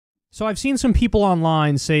So I've seen some people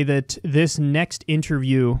online say that this next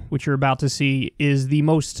interview, which you're about to see, is the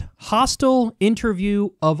most hostile interview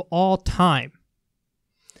of all time.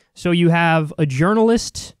 So you have a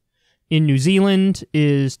journalist in New Zealand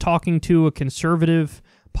is talking to a conservative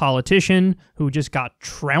politician who just got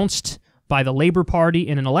trounced by the Labour Party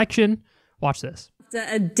in an election. Watch this.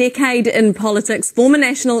 After a decade in politics, former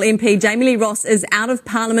National MP Jamie Lee Ross is out of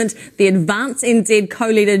Parliament. The Advance NZ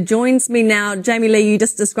co-leader joins me now. Jamie Lee, you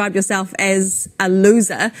just described yourself as a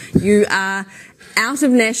loser. You are out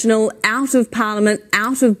of National, out of Parliament,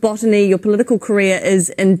 out of Botany. Your political career is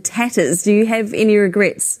in tatters. Do you have any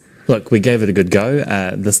regrets? Look, we gave it a good go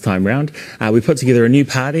this time round. We put together a new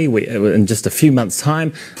party in just a few months'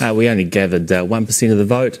 time. We only gathered 1% of the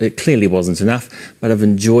vote. It clearly wasn't enough, but I've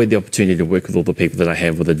enjoyed the opportunity to work with all the people that I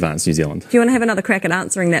have with Advance New Zealand. Do you want to have another crack at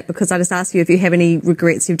answering that? Because I just asked you if you have any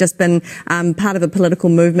regrets. You've just been part of a political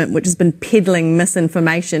movement which has been peddling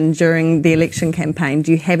misinformation during the election campaign.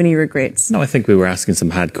 Do you have any regrets? No, I think we were asking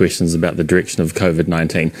some hard questions about the direction of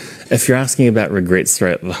COVID-19. If you're asking about regrets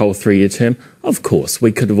throughout the whole 3-year term, of course,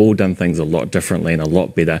 we could have all done things a lot differently and a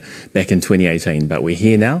lot better back in 2018, but we're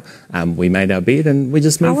here now. We made our bed and we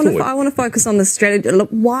just moved forward. I want to focus on the strategy. Look,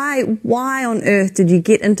 why on earth did you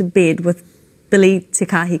get into bed with Billy Te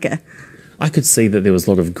Kahika? I could see that there was a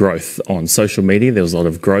lot of growth on social media. There was a lot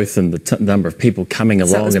of growth in the number of people coming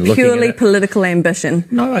along and looking at it. So it was purely political ambition?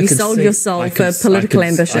 No, you sold your soul for political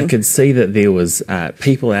ambition? I could see that there was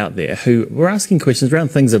people out there who were asking questions around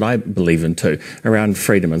things that I believe in too, around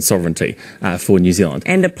freedom and sovereignty for New Zealand.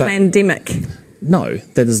 And a pandemic. No,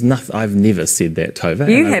 that is nothing. I've never said that, Tova.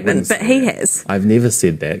 You haven't, but he has. I've never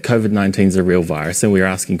said that. COVID-19 is a real virus, and we're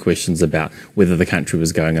asking questions about whether the country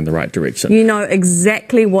was going in the right direction. You know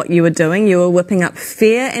exactly what you were doing. You were whipping up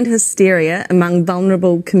fear and hysteria among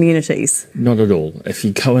vulnerable communities. Not at all. If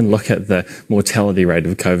you go and look at the mortality rate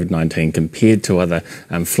of COVID-19 compared to other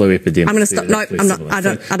flu epidemics, I'm going to stop. No, I'm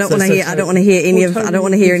not. I don't want to hear. I don't want to hear any of. I don't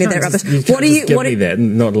want to hear any of that rubbish. What do you? Give me that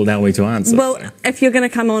and not allow me to answer. Well, so. If you're going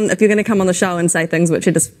to come on the show and say things which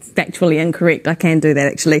are just factually incorrect, I can do that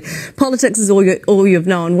actually. Politics is all you've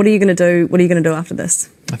known. What are you going to do? What are you going to do after this?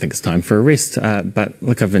 I think it's time for a rest. But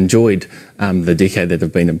look, I've enjoyed the decade that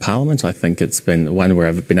I've been in Parliament. I think it's been one where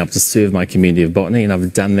I've been able to serve my community of Botany, and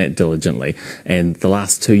I've done that diligently. And the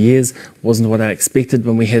last 2 years wasn't what I expected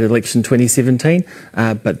when we had election 2017.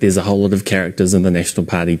 But there's a whole lot of characters in the National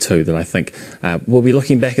Party too that I think will be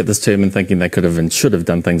looking back at this term and thinking they could have and should have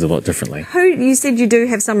done things a lot differently. You said you do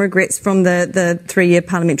have some regrets from the 3-year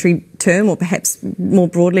parliamentary term, or perhaps more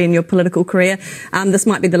broadly in your political career. This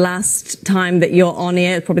might be the last time that you're on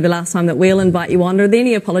air, probably the last time that we'll invite you on. Are there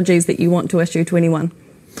any apologies that you want to issue to anyone?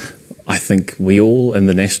 I think we all in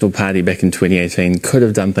the National Party back in 2018 could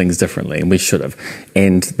have done things differently, and we should have.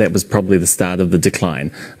 And that was probably the start of the decline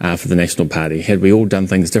for the National Party. Had we all done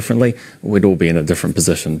things differently, we'd all be in a different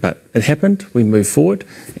position. But it happened, we move forward,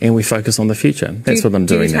 and we focus on the future. That's what I'm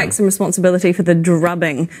doing now. Do you take some responsibility for the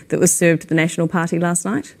drubbing that was served to the National Party last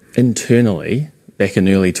night? Internally, back in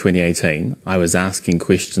early 2018, I was asking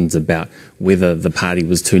questions about whether the party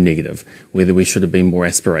was too negative, whether we should have been more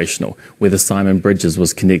aspirational, whether Simon Bridges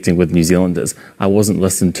was connecting with New Zealanders. I wasn't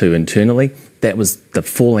listened to internally. That was the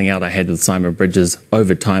falling out I had with Simon Bridges.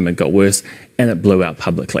 Over time, it got worse, and it blew out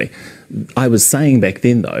publicly. I was saying back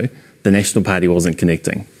then, though, the National Party wasn't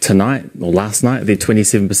connecting. Tonight, or last night, their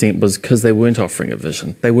 27% was because they weren't offering a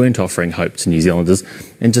vision. They weren't offering hope to New Zealanders,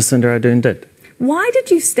 and Jacinda Ardern did. Why did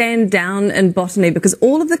you stand down in Botany? Because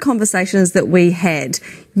all of the conversations that we had,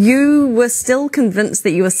 you were still convinced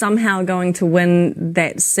that you were somehow going to win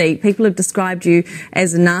that seat. People have described you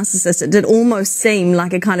as a narcissist. It did almost seem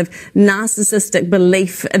like a kind of narcissistic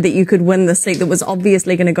belief that you could win the seat that was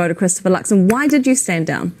obviously going to go to Christopher Luxon. Why did you stand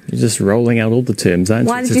down? You're just rolling out all the terms, aren't you?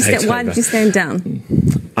 Why did you stand down?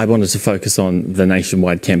 I wanted to focus on the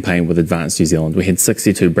nationwide campaign with Advance New Zealand. We had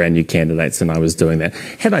 62 brand new candidates, and I was doing that.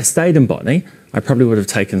 Had I stayed in Botany, I probably would have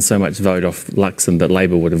taken so much vote off Luxon that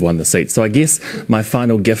Labour would have won the seat. So I guess my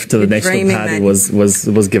final gift to the National Party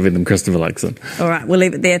was giving them Christopher Luxon. All right, we'll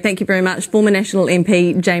leave it there. Thank you very much. Former National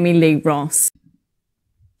MP Jamie Lee Ross.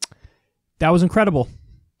 That was incredible.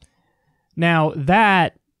 Now,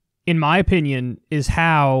 that, in my opinion, is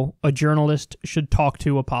how a journalist should talk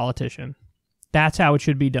to a politician. That's how it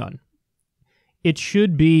should be done. It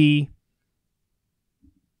should be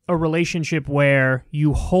a relationship where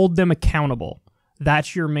you hold them accountable.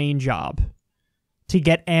 That's your main job, to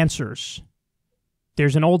get answers.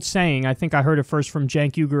 There's an old saying, I think I heard it first from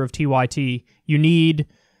Cenk Uygur of TYT, you need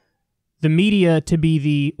the media to be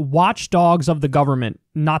the watchdogs of the government,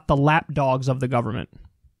 not the lapdogs of the government.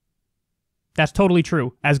 That's totally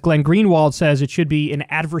true. As Glenn Greenwald says, it should be an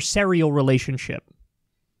adversarial relationship.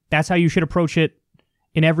 That's how you should approach it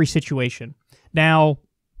in every situation. Now,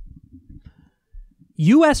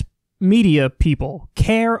 U.S. media people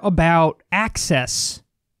care about access,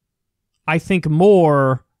 I think,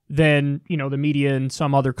 more than, the media in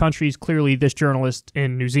some other countries, clearly this journalist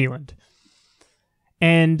in New Zealand.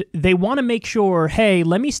 And they want to make sure, hey,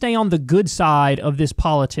 let me stay on the good side of this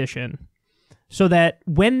politician so that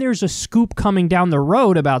when there's a scoop coming down the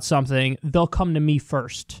road about something, they'll come to me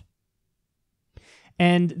first.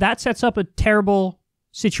 And that sets up a terrible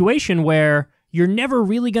situation where you're never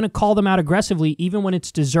really going to call them out aggressively, even when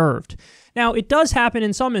it's deserved. Now, it does happen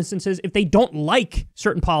in some instances if they don't like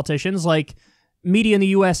certain politicians, like media in the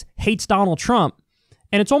U.S. hates Donald Trump.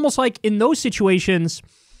 And it's almost like in those situations,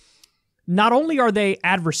 not only are they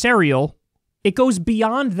adversarial, it goes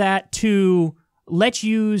beyond that to let's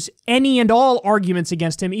use any and all arguments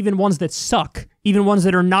against him, even ones that suck, even ones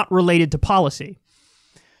that are not related to policy.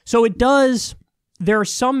 So there are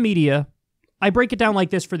some media, I break it down like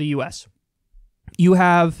this for the U.S. You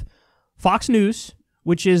have Fox News,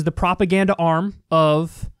 which is the propaganda arm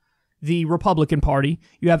of the Republican Party.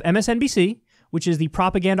 You have MSNBC, which is the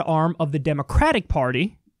propaganda arm of the Democratic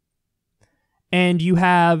Party. And you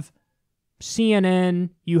have CNN,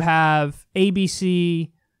 you have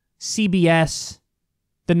ABC, CBS,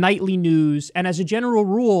 the nightly news, and as a general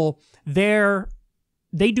rule,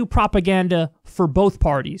 they do propaganda for both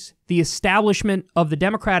parties, the establishment of the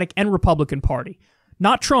Democratic and Republican Party.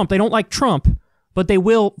 Not Trump. They don't like Trump, but they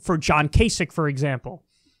will for John Kasich, for example,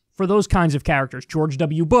 for those kinds of characters, George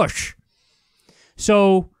W. Bush.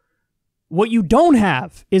 So what you don't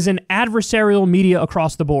have is an adversarial media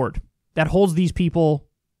across the board that holds these people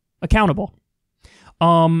accountable.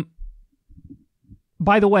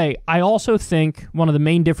 By the way, I also think one of the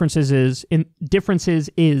main differences is in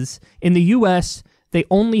the U.S., they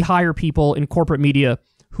only hire people in corporate media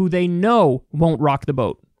who they know won't rock the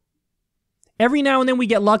boat. Every now and then we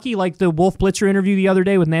get lucky, like the Wolf Blitzer interview the other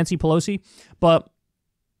day with Nancy Pelosi, but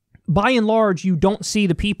by and large, you don't see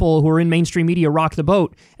the people who are in mainstream media rock the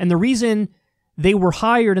boat. And the reason they were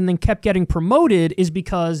hired and then kept getting promoted is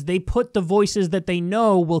because they put the voices that they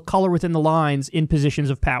know will color within the lines in positions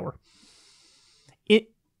of power.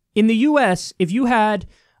 In the U.S., if you had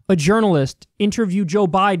a journalist interview Joe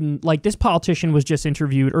Biden like this politician was just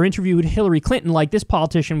interviewed, or interviewed Hillary Clinton like this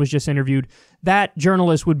politician was just interviewed, that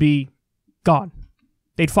journalist would be gone.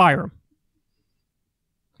 They'd fire him.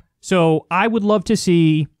 So I would love to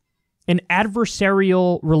see an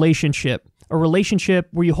adversarial relationship, a relationship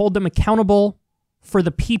where you hold them accountable for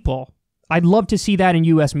the people. I'd love to see that in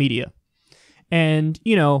U.S. media. And,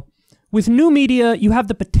 with new media, you have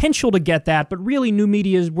the potential to get that, but really new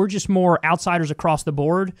media, we're just more outsiders across the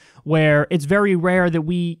board, where it's very rare that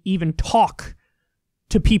we even talk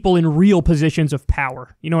to people in real positions of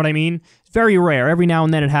power. You know what I mean? It's very rare. Every now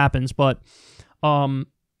and then it happens, but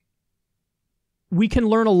we can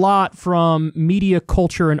learn a lot from media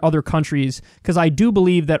culture in other countries, because I do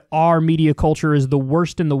believe that our media culture is the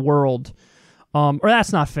worst in the world. Or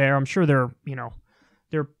that's not fair. I'm sure there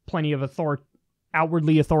are plenty of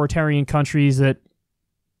outwardly authoritarian countries that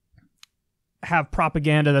have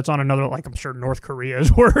propaganda that's on another, like I'm sure North Korea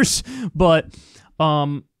is worse, but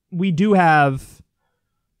we do have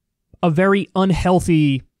a very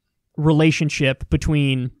unhealthy relationship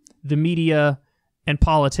between the media and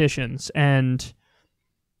politicians, and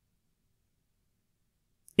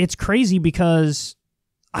it's crazy because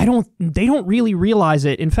they don't really realize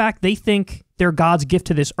it. In fact, they think they're God's gift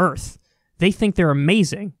to this earth. They think they're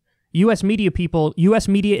amazing. U.S. media people, U.S.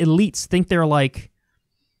 media elites think they're like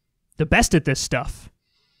the best at this stuff.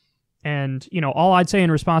 And, all I'd say in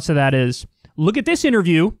response to that is look at this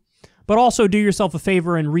interview, but also do yourself a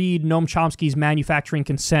favor and read Noam Chomsky's Manufacturing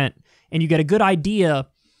Consent, and you get a good idea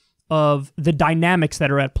of the dynamics that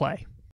are at play.